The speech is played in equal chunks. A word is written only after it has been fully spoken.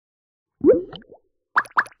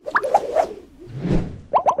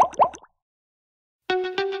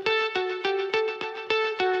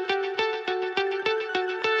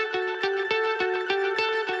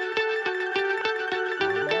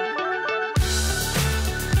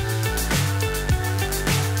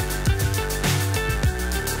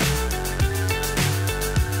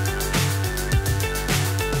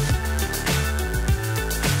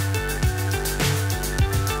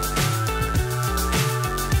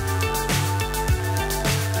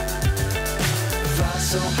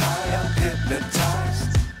So high I'm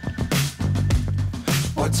hypnotized.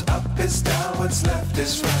 What's up is down, what's left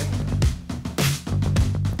is right.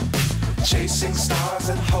 Chasing stars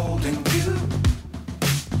and holding you.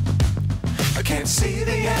 I can't see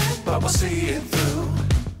the end, but we'll see it through.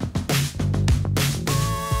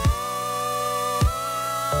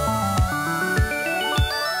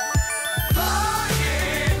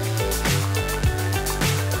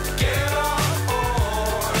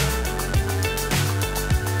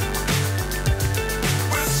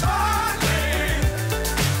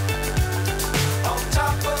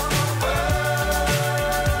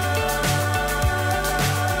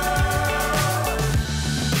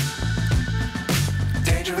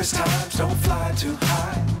 Times don't fly too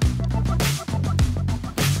high.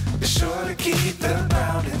 Be sure to keep the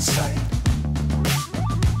ground in sight.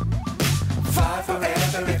 Fly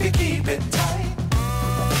forever if you keep it tight.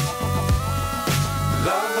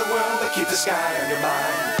 Love the world but keep the sky on your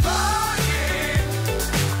mind.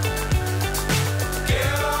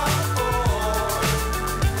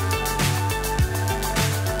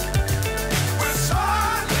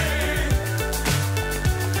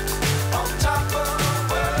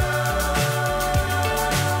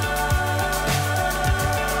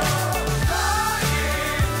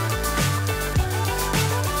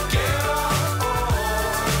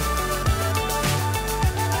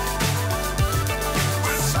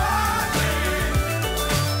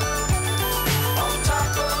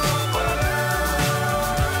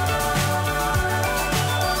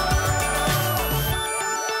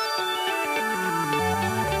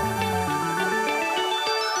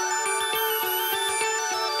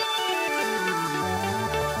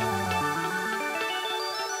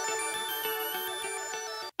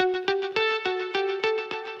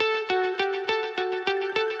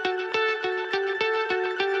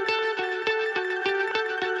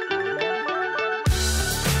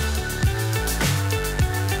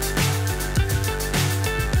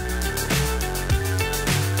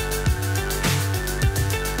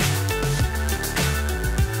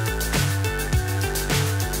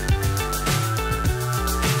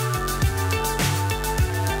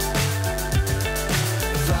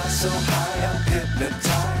 So high I'm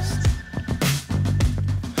hypnotized.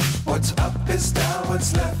 What's up is down,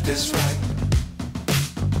 what's left is right.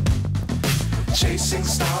 Chasing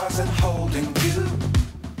stars and holding you.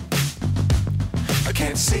 I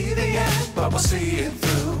can't see the end, but we'll see it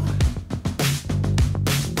through.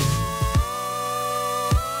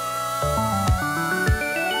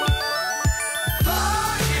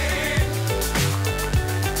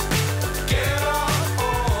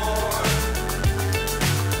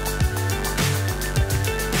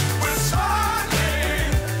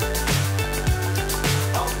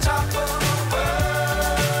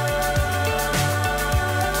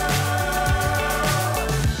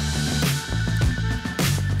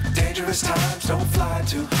 Times don't fly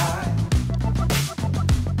too high.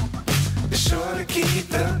 Be sure to keep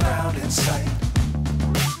the ground in sight.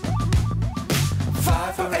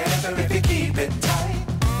 Fly forever if you keep it tight.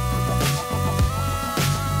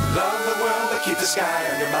 Love the world but keep the sky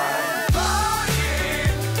on your mind.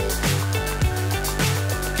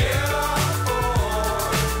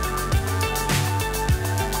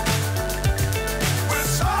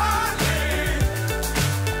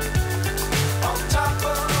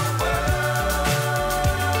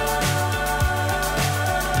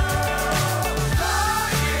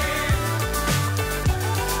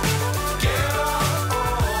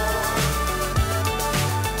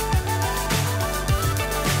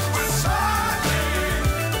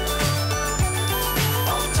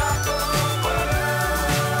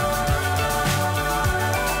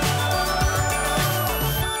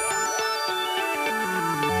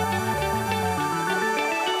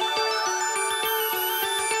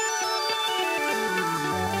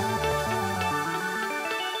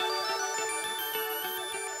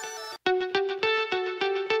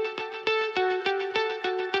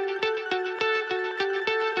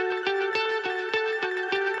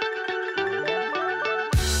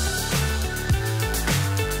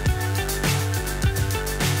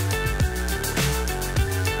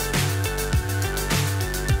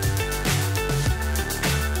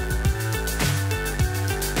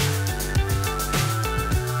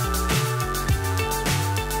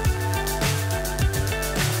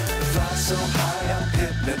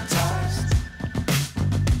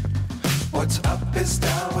 What's up is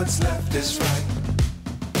down, what's left is right.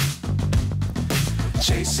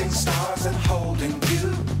 Chasing stars and holding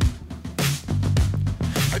you.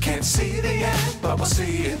 I can't see the end, but we'll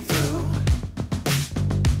see it through.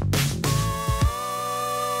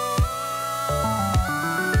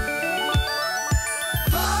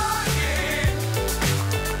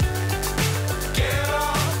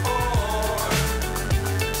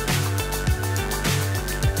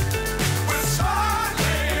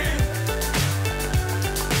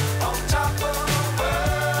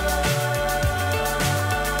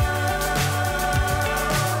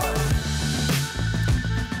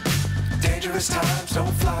 Times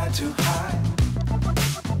don't fly too high.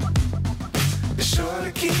 Be sure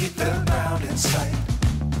to keep the ground in sight.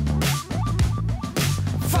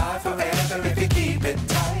 Fly forever if you keep it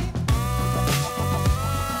tight.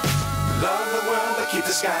 Love the world, but keep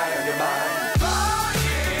the sky on your mind.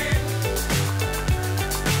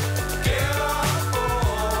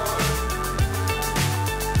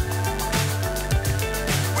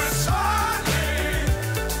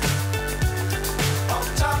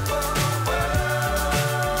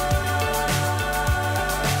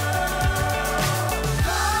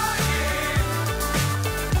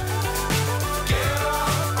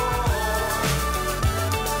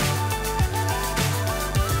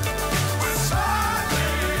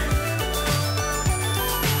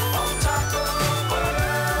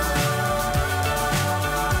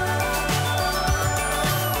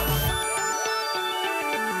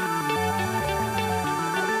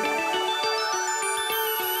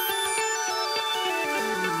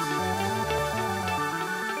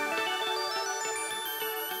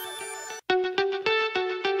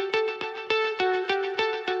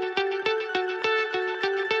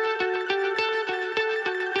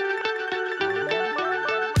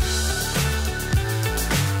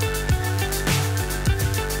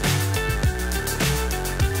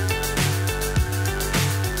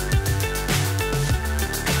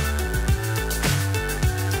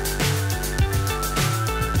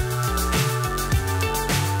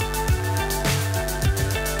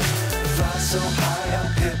 So high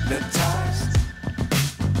I'm hypnotized.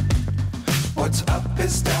 What's up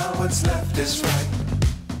is down, what's left is right.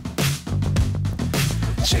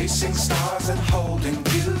 Chasing stars and holding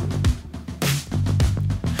you.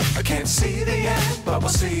 I can't see the end, but we'll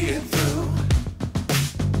see it through.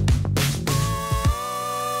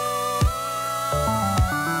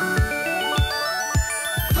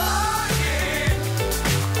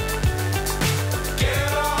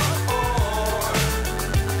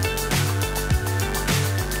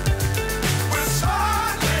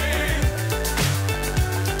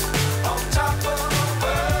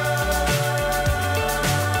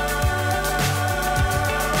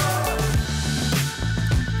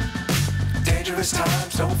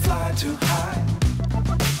 Times don't fly too high.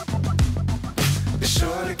 Be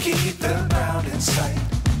sure to keep the ground in sight.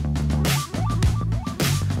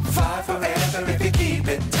 Fly forever if you keep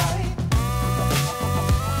it tight.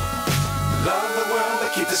 Love the world,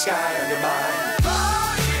 but keep the sky on your mind.